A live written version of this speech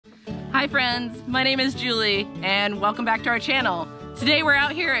Hi friends, my name is Julie and welcome back to our channel. Today we're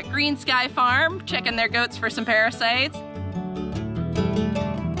out here at Green Sky Farm checking their goats for some parasites.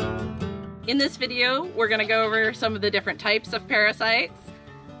 In this video, we're going to go over some of the different types of parasites,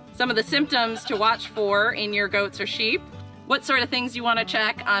 some of the symptoms to watch for in your goats or sheep, what sort of things you want to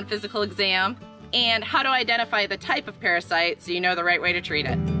check on physical exam, and how to identify the type of parasite so you know the right way to treat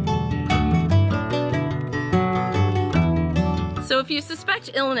it. So if you suspect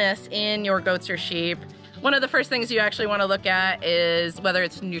illness in your goats or sheep, one of the first things you actually want to look at is whether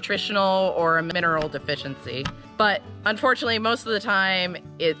it's nutritional or a mineral deficiency. But unfortunately, most of the time,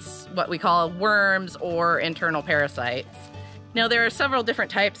 it's what we call worms or internal parasites. Now, there are several different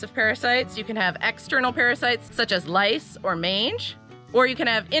types of parasites. You can have external parasites, such as lice or mange, or you can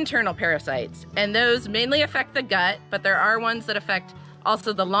have internal parasites. And those mainly affect the gut, but there are ones that affect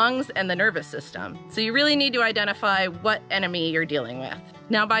also the lungs and the nervous system. So you really need to identify what enemy you're dealing with.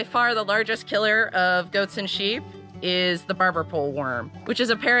 Now, by far the largest killer of goats and sheep is the barber pole worm, which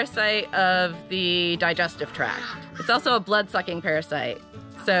is a parasite of the digestive tract. It's also a blood-sucking parasite,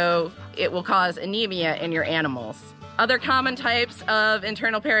 so it will cause anemia in your animals. Other common types of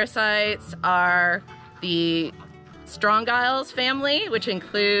internal parasites are the Strongyles family, which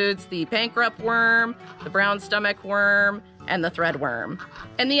includes the bankrupt worm, the brown stomach worm, and the threadworm.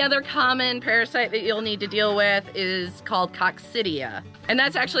 And the other common parasite that you'll need to deal with is called coccidia. And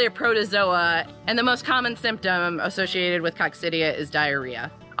that's actually a protozoa, and the most common symptom associated with coccidia is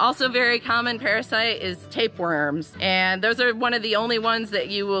diarrhea. Also very common parasite is tapeworms, and those are one of the only ones that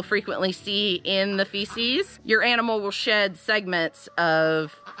you will frequently see in the feces. Your animal will shed segments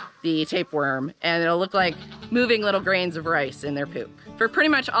of the tapeworm, and it'll look like moving little grains of rice in their poop. For pretty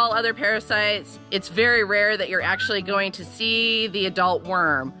much all other parasites, it's very rare that you're actually going to see the adult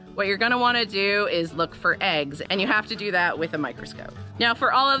worm. What you're going to want to do is look for eggs, and you have to do that with a microscope. Now,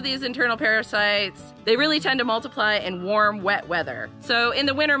 for all of these internal parasites, they really tend to multiply in warm, wet weather. So in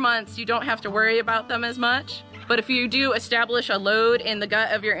the winter months, you don't have to worry about them as much. But if you do establish a load in the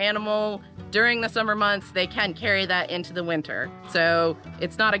gut of your animal during the summer months, they can carry that into the winter. So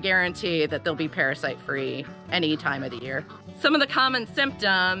it's not a guarantee that they'll be parasite-free any time of the year. Some of the common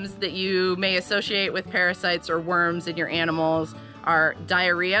symptoms that you may associate with parasites or worms in your animals are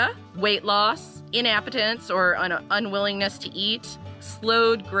diarrhea, weight loss, inappetence or unwillingness to eat,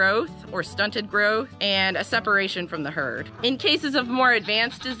 slowed growth or stunted growth, and a separation from the herd. In cases of more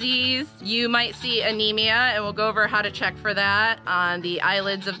advanced disease, you might see anemia, and we'll go over how to check for that on the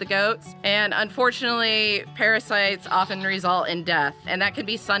eyelids of the goats. And unfortunately, parasites often result in death, and that can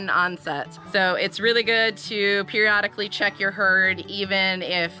be sudden onset. So it's really good to periodically check your herd, even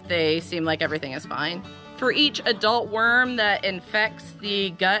if they seem like everything is fine. For each adult worm that infects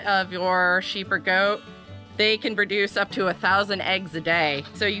the gut of your sheep or goat, they can produce up to 1,000 eggs a day.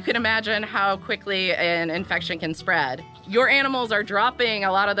 So you can imagine how quickly an infection can spread. Your animals are dropping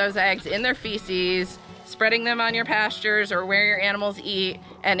a lot of those eggs in their feces, spreading them on your pastures or where your animals eat,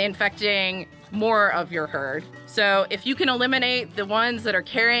 and infecting more of your herd. So if you can eliminate the ones that are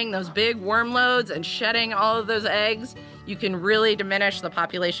carrying those big worm loads and shedding all of those eggs, you can really diminish the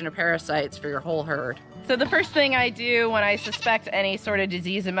population of parasites for your whole herd. So the first thing I do when I suspect any sort of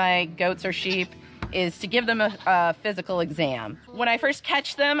disease in my goats or sheep is to give them a physical exam. When I first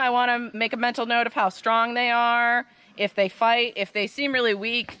catch them, I want to make a mental note of how strong they are. If they fight, if they seem really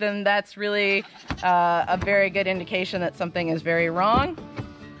weak, then that's really a very good indication that something is very wrong.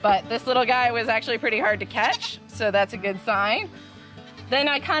 But this little guy was actually pretty hard to catch, so that's a good sign. Then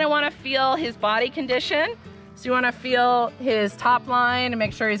I kind of want to feel his body condition. So you want to feel his top line and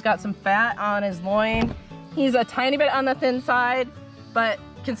make sure he's got some fat on his loin. He's a tiny bit on the thin side, but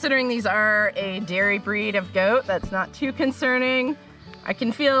considering these are a dairy breed of goat, that's not too concerning. I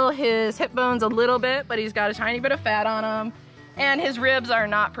can feel his hip bones a little bit, but he's got a tiny bit of fat on him. And his ribs are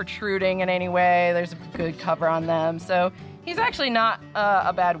not protruding in any way. There's a good cover on them. So he's actually not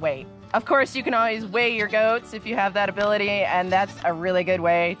a bad weight. Of course, you can always weigh your goats if you have that ability, and that's a really good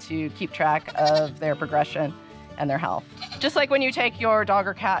way to keep track of their progression and their health. Just like when you take your dog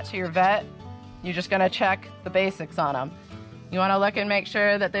or cat to your vet, you're just gonna check the basics on them. You wanna look and make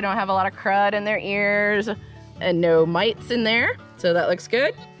sure that they don't have a lot of crud in their ears and no mites in there, so that looks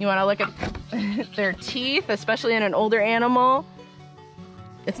good. You wanna look at their teeth, especially in an older animal.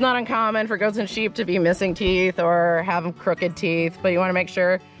 It's not uncommon for goats and sheep to be missing teeth or have crooked teeth, but you wanna make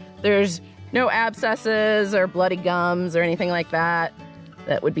sure there's no abscesses or bloody gums or anything like that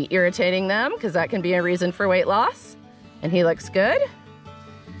that would be irritating them, because that can be a reason for weight loss. And he looks good.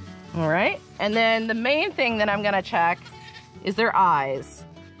 All right, and then the main thing that I'm gonna check is their eyes.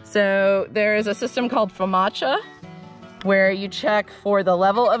 So there's a system called FOMACHA, where you check for the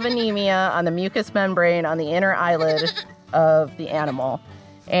level of anemia on the mucous membrane on the inner eyelid of the animal.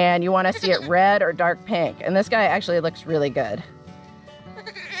 And you want to see it red or dark pink. And this guy actually looks really good.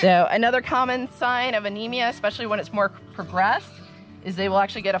 So another common sign of anemia, especially when it's more progressed, is they will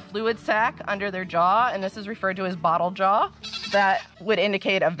actually get a fluid sac under their jaw, and this is referred to as bottle jaw. That would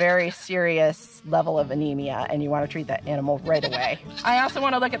indicate a very serious level of anemia, and you want to treat that animal right away. I also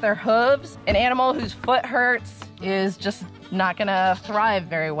want to look at their hooves. An animal whose foot hurts is just not gonna thrive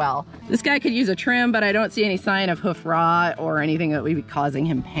very well. This guy could use a trim, but I don't see any sign of hoof rot or anything that would be causing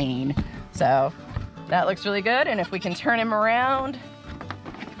him pain. So that looks really good, and if we can turn him around,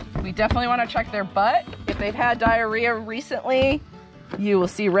 we definitely want to check their butt. If they've had diarrhea recently, you will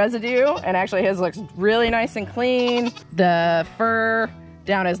see residue, and actually his looks really nice and clean. The fur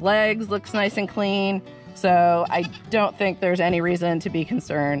down his legs looks nice and clean, so I don't think there's any reason to be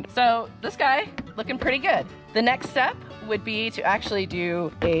concerned. So this guy looking pretty good. The next step would be to actually do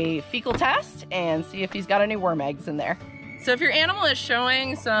a fecal test and see if he's got any worm eggs in there. So if your animal is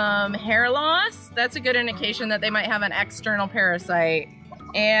showing some hair loss, that's a good indication that they might have an external parasite.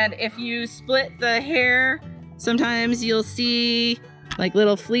 And if you split the hair, sometimes you'll see like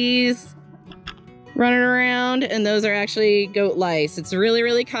little fleas running around, and those are actually goat lice. It's really,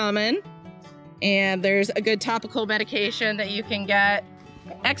 really common, and there's a good topical medication that you can get.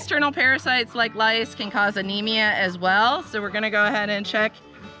 External parasites like lice can cause anemia as well, so we're gonna go ahead and check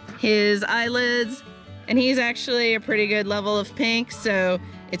his eyelids, and he's actually a pretty good level of pink, so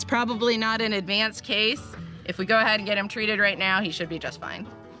it's probably not an advanced case. If we go ahead and get him treated right now, he should be just fine.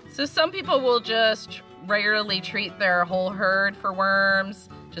 So some people will just regularly treat their whole herd for worms,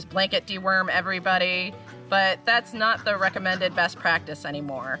 just blanket deworm everybody, but that's not the recommended best practice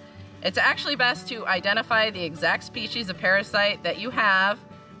anymore. It's actually best to identify the exact species of parasite that you have,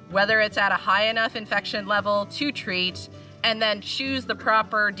 whether it's at a high enough infection level to treat, and then choose the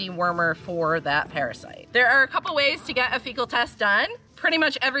proper dewormer for that parasite. There are a couple ways to get a fecal test done. Pretty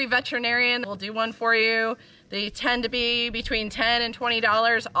much every veterinarian will do one for you. They tend to be between $10 and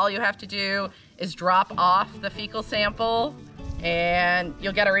 $20. All you have to do is drop off the fecal sample and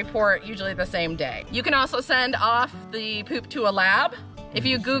you'll get a report usually the same day. You can also send off the poop to a lab. If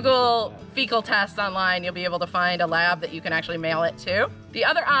you Google fecal test online, you'll be able to find a lab that you can actually mail it to. The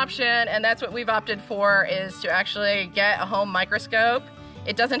other option, and that's what we've opted for, is to actually get a home microscope.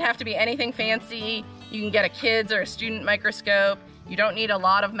 It doesn't have to be anything fancy. You can get a kid's or a student microscope. You don't need a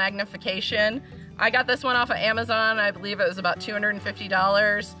lot of magnification. I got this one off of Amazon. I believe it was about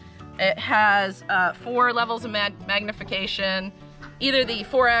 $250. It has 4 levels of magnification. Either the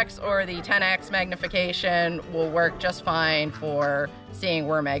 4x or the 10x magnification will work just fine for seeing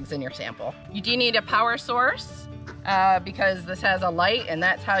worm eggs in your sample. You do need a power source because this has a light, and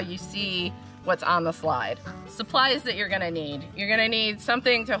that's how you see what's on the slide. Supplies that you're gonna need. You're gonna need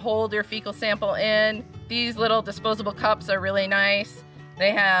something to hold your fecal sample in. These little disposable cups are really nice.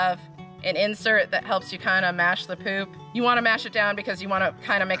 They have an insert that helps you kind of mash the poop. You want to mash it down because you want to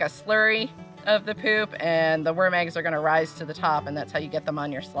kind of make a slurry of the poop, and the worm eggs are going to rise to the top, and that's how you get them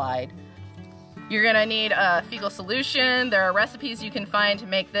on your slide. You're going to need a fecal solution. There are recipes you can find to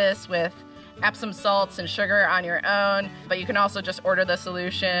make this with Epsom salts and sugar on your own, but you can also just order the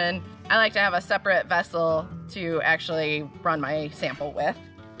solution. I like to have a separate vessel to actually run my sample with.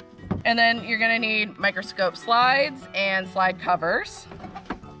 And then you're going to need microscope slides and slide covers.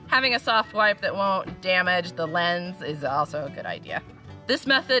 Having a soft wipe that won't damage the lens is also a good idea. This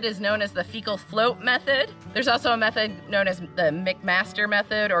method is known as the fecal float method. There's also a method known as the McMaster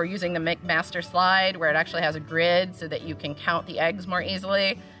method, or using the McMaster slide, where it actually has a grid so that you can count the eggs more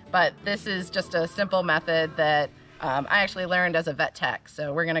easily. But this is just a simple method that I actually learned as a vet tech,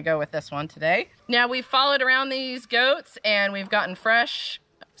 so we're gonna go with this one today. Now, we've followed around these goats and we've gotten fresh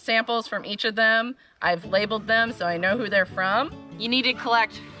samples from each of them. I've labeled them so I know who they're from. You need to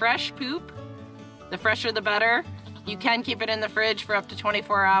collect fresh poop. The fresher the better. You can keep it in the fridge for up to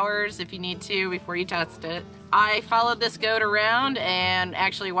 24 hours if you need to before you test it. I followed this goat around and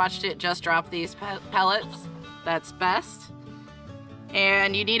actually watched it just drop these pellets. That's best.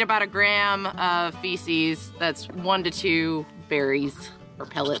 And you need about 1 gram of feces. That's 1 to 2 berries or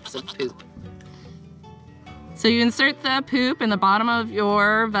pellets of poop. So you insert the poop in the bottom of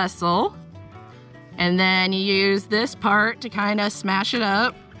your vessel, and then you use this part to kind of smash it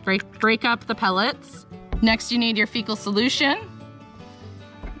up, break up the pellets. Next, you need your fecal solution,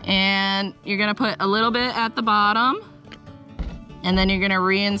 and you're gonna put a little bit at the bottom, and then you're gonna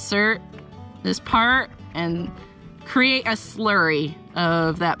reinsert this part and create a slurry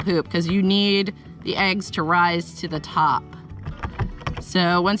of that poop, because you need the eggs to rise to the top.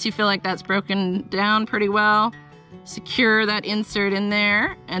 So once you feel like that's broken down pretty well, secure that insert in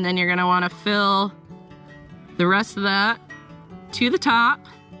there, and then you're gonna wanna fill the rest of that to the top,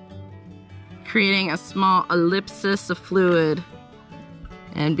 creating a small ellipsis of fluid.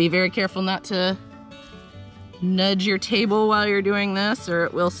 And be very careful not to nudge your table while you're doing this or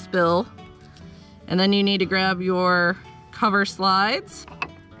it will spill. And then you need to grab your cover slides.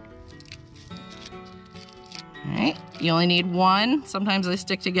 All right, you only need one. Sometimes they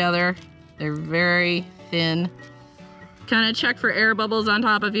stick together. They're very thin. Kind of check for air bubbles on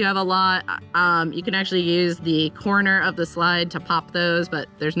top if you have a lot. You can actually use the corner of the slide to pop those, but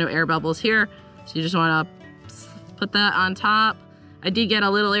there's no air bubbles here. So you just want to put that on top. I did get a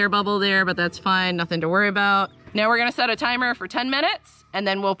little air bubble there, but that's fine, nothing to worry about. Now we're gonna set a timer for 10 minutes, and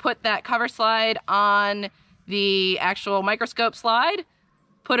then we'll put that cover slide on the actual microscope slide,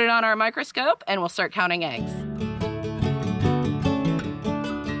 put it on our microscope, and we'll start counting eggs.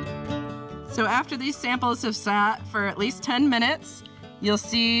 So after these samples have sat for at least 10 minutes, you'll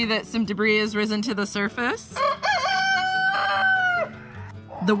see that some debris has risen to the surface.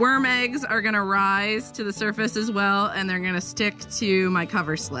 The worm eggs are gonna rise to the surface as well, and they're gonna stick to my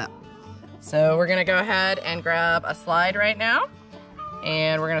cover slip. So we're gonna go ahead and grab a slide right now,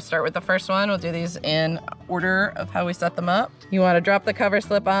 and we're gonna start with the first one. We'll do these in order of how we set them up. You wanna drop the cover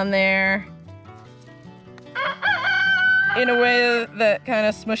slip on there in a way that kind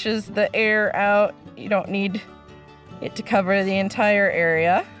of smushes the air out. You don't need it to cover the entire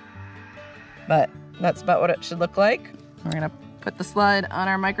area, but that's about what it should look like. We're gonna put the slide on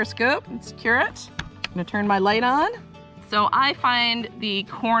our microscope and secure it. I'm gonna turn my light on. So I find the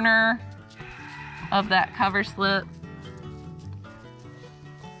corner of that cover slip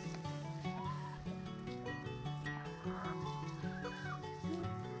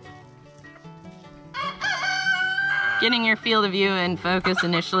getting your field of view in focus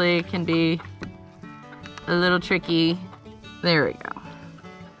initially can be a little tricky. There we go.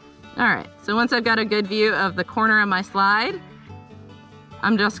 All right, so once I've got a good view of the corner of my slide,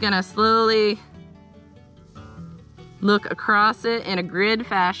 I'm just gonna slowly look across it in a grid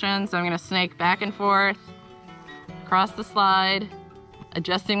fashion. So I'm gonna snake back and forth across the slide,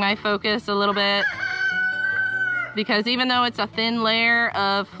 adjusting my focus a little bit. Because even though it's a thin layer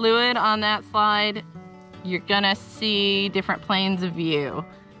of fluid on that slide, you're gonna see different planes of view,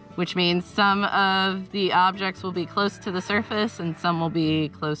 which means some of the objects will be close to the surface and some will be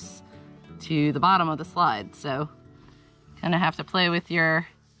close to the bottom of the slide. So kind of have to play with your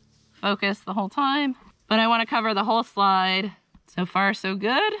focus the whole time. But I want to cover the whole slide. So far, so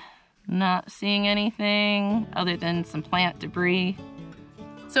good. Not seeing anything other than some plant debris.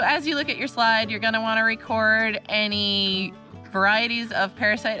 So as you look at your slide, you're going to want to record any varieties of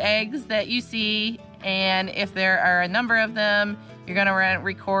parasite eggs that you see. And if there are a number of them, you're going to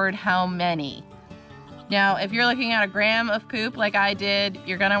record how many. Now, if you're looking at a gram of poop like I did,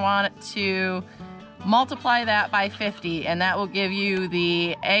 you're going to want to multiply that by 50, and that will give you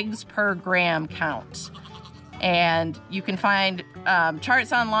the eggs per gram count. And you can find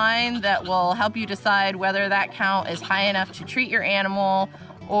charts online that will help you decide whether that count is high enough to treat your animal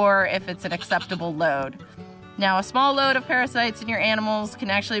or if it's an acceptable load. Now, a small load of parasites in your animals can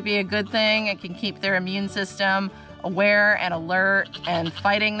actually be a good thing. It can keep their immune system aware and alert and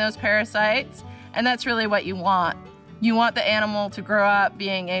fighting those parasites, and that's really what you want. You want the animal to grow up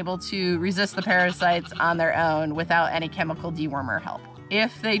being able to resist the parasites on their own without any chemical dewormer help.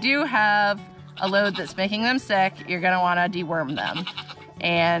 If they do have a load that's making them sick, you're going to want to deworm them.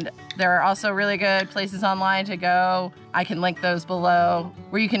 And there are also really good places online to go. I can link those below,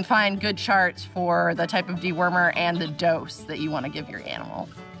 where you can find good charts for the type of dewormer and the dose that you want to give your animal.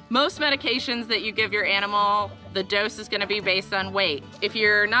 Most medications that you give your animal, the dose is going to be based on weight. If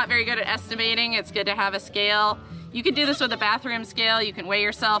you're not very good at estimating, it's good to have a scale. You can do this with a bathroom scale. You can weigh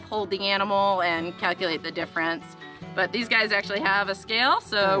yourself, hold the animal, and calculate the difference. But these guys actually have a scale,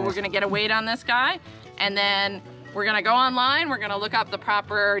 so we're gonna get a weight on this guy, and then we're gonna go online, we're gonna look up the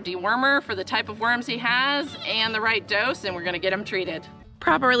proper dewormer for the type of worms he has and the right dose, and we're gonna get him treated.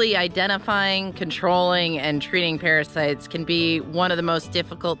 Properly identifying, controlling, and treating parasites can be one of the most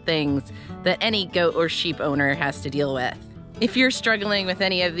difficult things that any goat or sheep owner has to deal with. If you're struggling with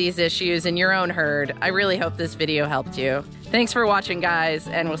any of these issues in your own herd, I really hope this video helped you. Thanks for watching, guys,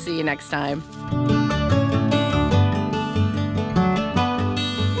 and we'll see you next time.